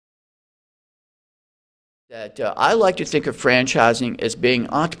That I like to think of franchising as being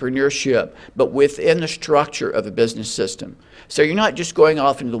entrepreneurship, but within the structure of a business system. So you're not just going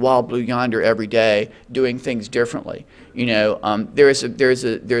off into the wild blue yonder every day doing things differently. You know, there's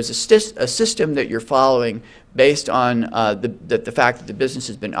a system that you're following based on the fact that the business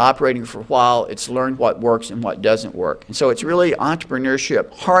has been operating for a while. It's learned what works and what doesn't work, and so it's really entrepreneurship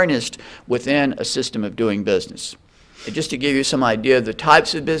harnessed within a system of doing business. And just to give you some idea of the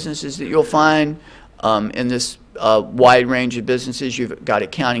types of businesses that you'll find. In this wide range of businesses, you've got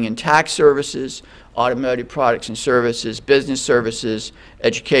accounting and tax services, automotive products and services, business services,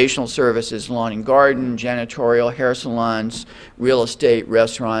 educational services, lawn and garden, janitorial, hair salons, real estate,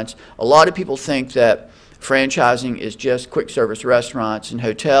 restaurants. A lot of people think that franchising is just quick service restaurants and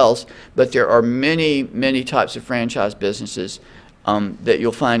hotels, but there are many, many types of franchise businesses that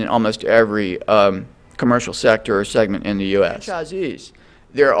you'll find in almost every commercial sector or segment in the U.S. Franchisees.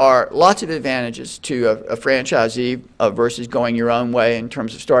 There are lots of advantages to a franchisee versus going your own way in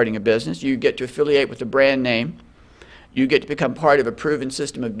terms of starting a business. You get to affiliate with a brand name. You get to become part of a proven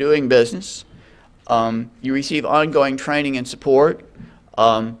system of doing business. You receive ongoing training and support.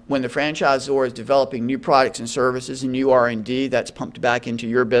 When the franchisor is developing new products and services and new R&D, that's pumped back into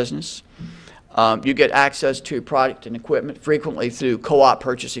your business. You get access to product and equipment, frequently through co-op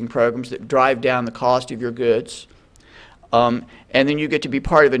purchasing programs that drive down the cost of your goods. And then you get to be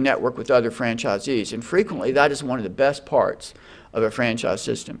part of a network with other franchisees. And frequently, that is one of the best parts of a franchise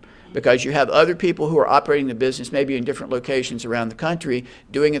system, because you have other people who are operating the business maybe in different locations around the country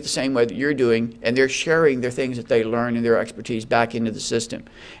doing it the same way that you're doing, and they're sharing their things that they learn and their expertise back into the system.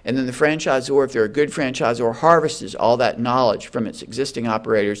 And then the franchisor, if they're a good franchisor, harvests all that knowledge from its existing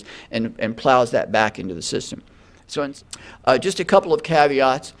operators and plows that back into the system. So just a couple of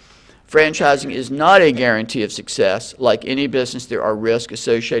caveats. Franchising is not a guarantee of success. Like any business, there are risks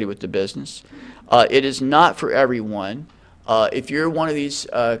associated with the business. It is not for everyone. If you're one of these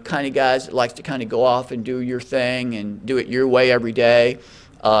kind of guys that likes to kind of go off and do your thing and do it your way every day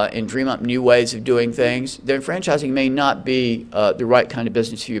and dream up new ways of doing things, then franchising may not be the right kind of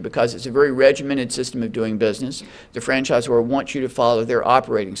business for you, because it's a very regimented system of doing business. The franchisor wants you to follow their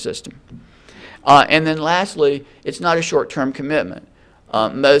operating system. And then lastly, it's not a short-term commitment.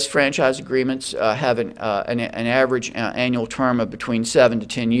 Most franchise agreements have an average annual term of between 7 to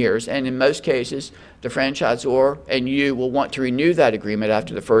 10 years, and in most cases, the franchisor and you will want to renew that agreement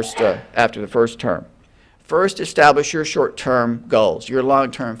after the first term. First, establish your short-term goals, your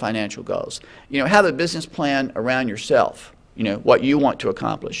long-term financial goals. You know, have a business plan around yourself. You know, what you want to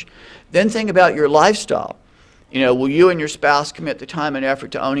accomplish. Then think about your lifestyle. You know, will you and your spouse commit the time and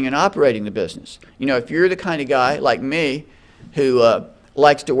effort to owning and operating the business? You know, if you're the kind of guy like me who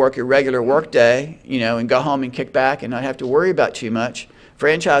likes to work a regular work day, you know, and go home and kick back and not have to worry about too much,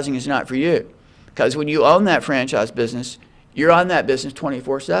 franchising is not for you. Because when you own that franchise business, you're on that business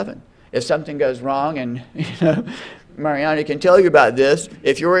 24/7. If something goes wrong, and you know, Mariana can tell you about this,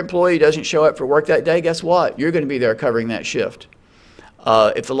 if your employee doesn't show up for work that day, guess what? You're going to be there covering that shift.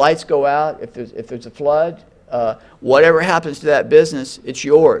 If the lights go out, if there's a flood, whatever happens to that business, it's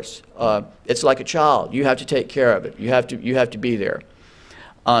yours. It's like a child. You have to take care of it. You have to be there.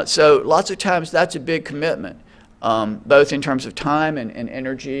 So lots of times that's a big commitment, both in terms of time and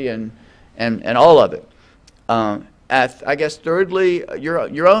energy and all of it. I guess thirdly,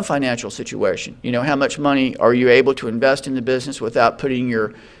 your own financial situation. You know, how much money are you able to invest in the business without putting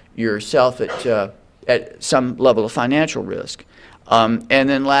yourself at some level of financial risk. And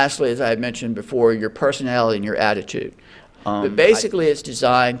then lastly, as I had mentioned before, your personality and your attitude. But basically, it's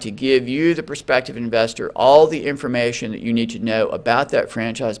designed to give you, the prospective investor, all the information that you need to know about that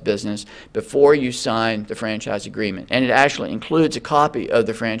franchise business before you sign the franchise agreement. And it actually includes a copy of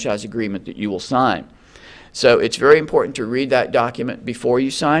the franchise agreement that you will sign. So it's very important to read that document before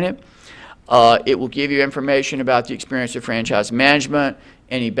you sign it. It will give you information about the experience of franchise management,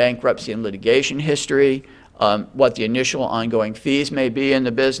 any bankruptcy and litigation history, what the initial ongoing fees may be in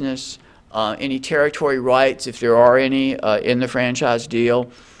the business, any territory rights, if there are any, in the franchise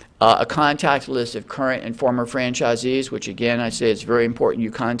deal, a contact list of current and former franchisees, which again I say it's very important you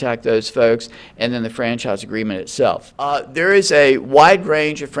contact those folks, and then the franchise agreement itself. There is a wide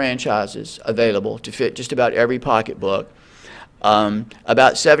range of franchises available to fit just about every pocketbook.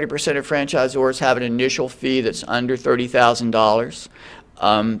 About 70% of franchisors have an initial fee that's under $30,000.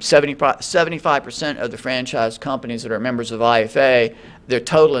 75% of the franchise companies that are members of IFA, their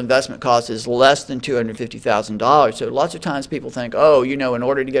total investment cost is less than $250,000. So lots of times people think, oh, you know, in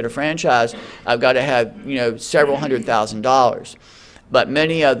order to get a franchise, I've got to have, you know, several $100,000. But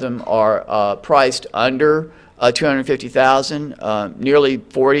many of them are priced under 250,000. Nearly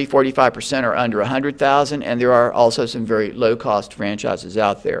 45% are under 100,000, and there are also some very low-cost franchises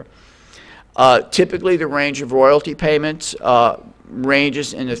out there. Typically, the range of royalty payments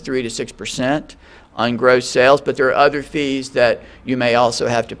ranges in the 3 to 6% on gross sales, but there are other fees that you may also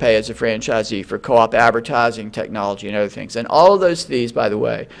have to pay as a franchisee for co-op advertising, technology, and other things. And all of those fees, by the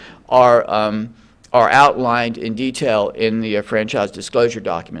way, are outlined in detail in the franchise disclosure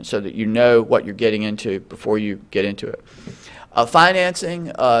document so that you know what you're getting into before you get into it.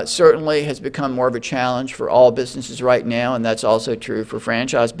 Financing certainly has become more of a challenge for all businesses right now, and that's also true for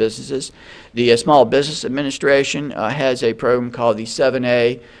franchise businesses. The Small Business Administration has a program called the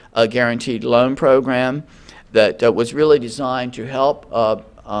 7A Guaranteed Loan Program that was really designed to help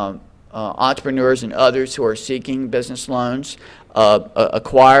entrepreneurs and others who are seeking business loans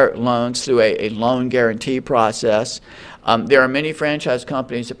acquire loans through a loan guarantee process. There are many franchise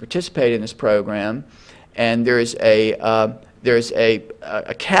companies that participate in this program, and there's a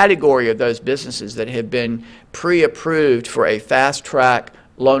category of those businesses that have been pre-approved for a fast-track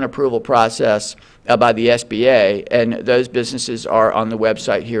loan approval process by the SBA, and those businesses are on the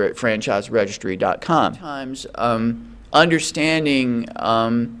website here at franchiseregistry.com. Sometimes understanding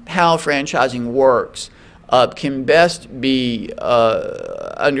how franchising works can best be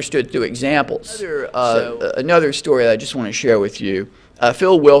understood through examples. Another story that I just want to share with you,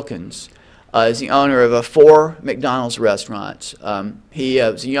 Phil Wilkins is the owner of 4 McDonald's restaurants. He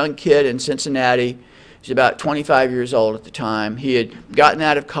was a young kid in Cincinnati. He was about 25 years old at the time. He had gotten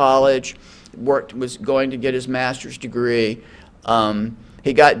out of college, was going to get his master's degree.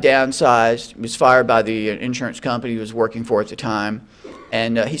 He got downsized, was fired by the insurance company he was working for at the time,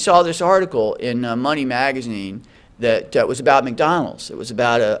 and he saw this article in Money Magazine that was about McDonald's. It was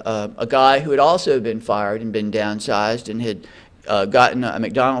about a guy who had also been fired and been downsized and had gotten a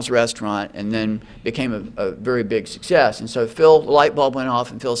McDonald's restaurant and then became a very big success. And so the light bulb went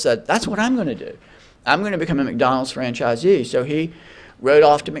off, and Phil said, that's what I'm going to do. I'm going to become a McDonald's franchisee. So he wrote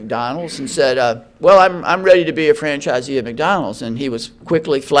off to McDonald's and said, well, I'm ready to be a franchisee of McDonald's, and he was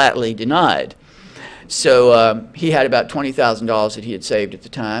quickly, flatly denied. So he had about $20,000 that he had saved at the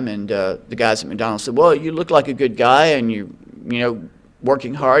time, and the guys at McDonald's said, well, you look like a good guy, and you know,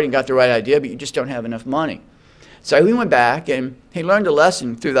 working hard and got the right idea, but you just don't have enough money. So he went back, and he learned a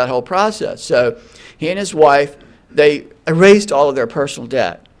lesson through that whole process. So he and his wife, they erased all of their personal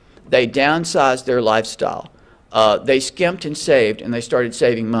debt. They downsized their lifestyle. They skimped and saved, and they started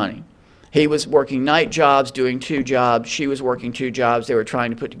saving money. He was working night jobs, doing 2 jobs. She was working 2 jobs. They were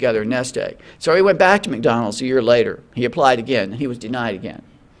trying to put together a nest egg. So he went back to McDonald's a year later. He applied again, and he was denied again.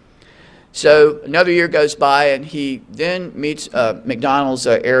 So another year goes by, and he then meets McDonald's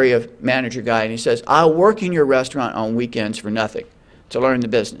area manager guy, and he says, I'll work in your restaurant on weekends for nothing to learn the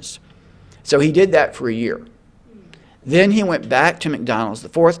business. So he did that for a year. Then he went back to McDonald's the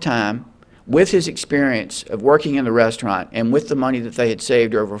 4th time with his experience of working in the restaurant and with the money that they had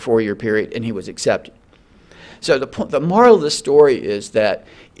saved over a 4-year period, and he was accepted. So the moral of the story is that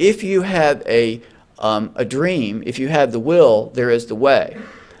if you have a dream, if you have the will, there is the way.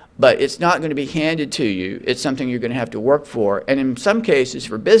 But it's not going to be handed to you. It's something you're going to have to work for. And in some cases,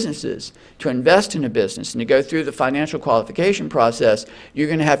 for businesses, to invest in a business and to go through the financial qualification process, you're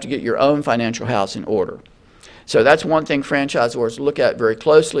going to have to get your own financial house in order. So that's one thing franchisors look at very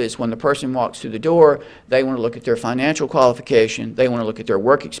closely is when the person walks through the door, they want to look at their financial qualification, they want to look at their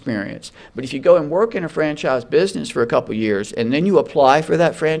work experience. But if you go and work in a franchise business for a couple years and then you apply for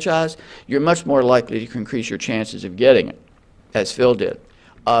that franchise, you're much more likely to increase your chances of getting it, as Phil did.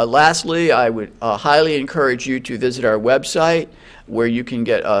 Lastly, I would highly encourage you to visit our website where you can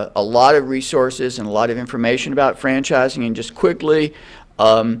get a lot of resources and a lot of information about franchising, and just quickly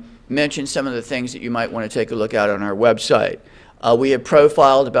mention some of the things that you might want to take a look at on our website. We have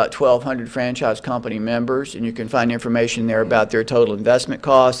profiled about 1,200 franchise company members, and you can find information there about their total investment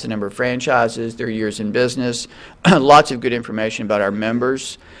costs, the number of franchises, their years in business, lots of good information about our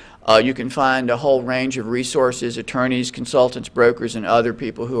members. You can find a whole range of resources, attorneys, consultants, brokers, and other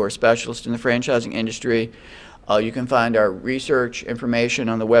people who are specialists in the franchising industry. You can find our research information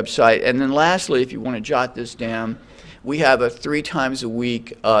on the website. And then lastly, if you want to jot this down, we have a 3 times a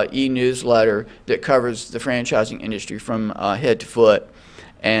week e-newsletter that covers the franchising industry from head to foot.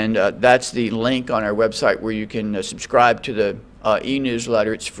 And that's the link on our website where you can subscribe to the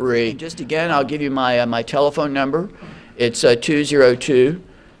e-newsletter. It's free. Just again, I'll give you my telephone number. It's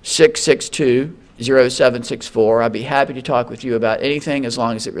 202-662-0764. I'd be happy to talk with you about anything as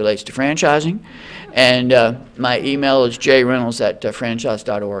long as it relates to franchising. And my email is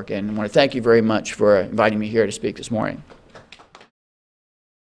jreynolds@franchise.org. And I want to thank you very much for inviting me here to speak this morning.